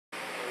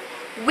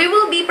we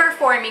will be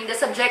performing the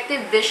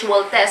subjective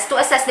visual test to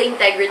assess the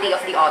integrity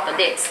of the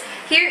otoliths.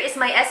 Here is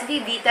my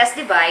SVV test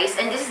device,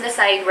 and this is the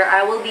side where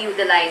I will be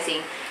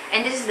utilizing,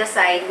 and this is the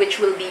side which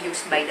will be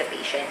used by the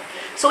patient.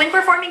 So in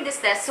performing this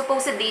test,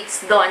 supposedly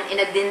it's done in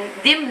a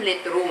dim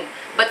lit room.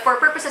 But for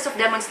purposes of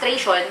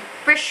demonstration,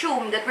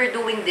 presume that we're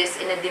doing this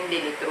in a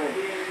dimly lit room.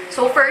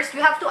 So first,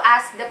 you have to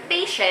ask the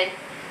patient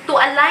to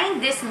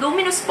align this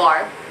luminous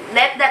bar.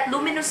 Let that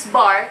luminous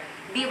bar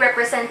be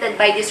represented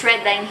by this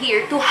red line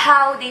here to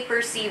how they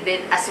perceive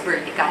it as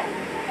vertical.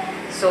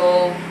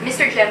 So,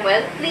 Mr.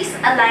 Gemwell, please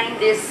align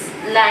this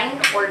line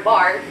or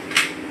bar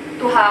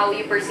to how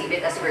you perceive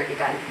it as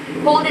vertical.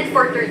 Hold it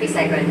for 30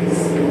 seconds.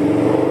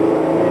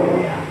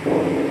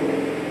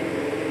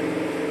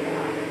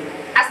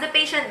 As the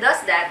patient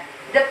does that,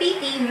 the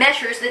PT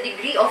measures the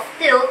degree of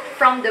tilt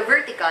from the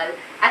vertical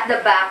at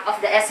the back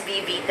of the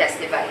SVV test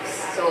device.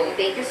 So,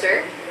 thank you,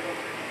 sir.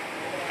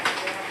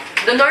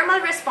 The normal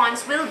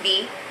response will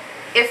be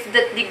if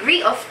the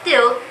degree of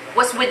tilt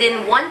was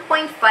within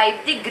 1.5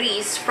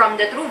 degrees from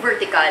the true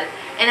vertical,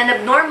 and an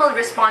abnormal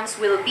response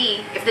will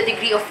be if the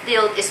degree of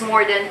tilt is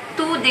more than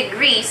 2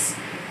 degrees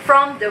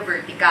from the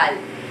vertical.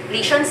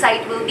 Lesion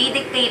site will be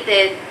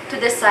dictated to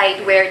the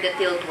site where the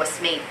tilt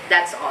was made.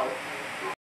 That's all.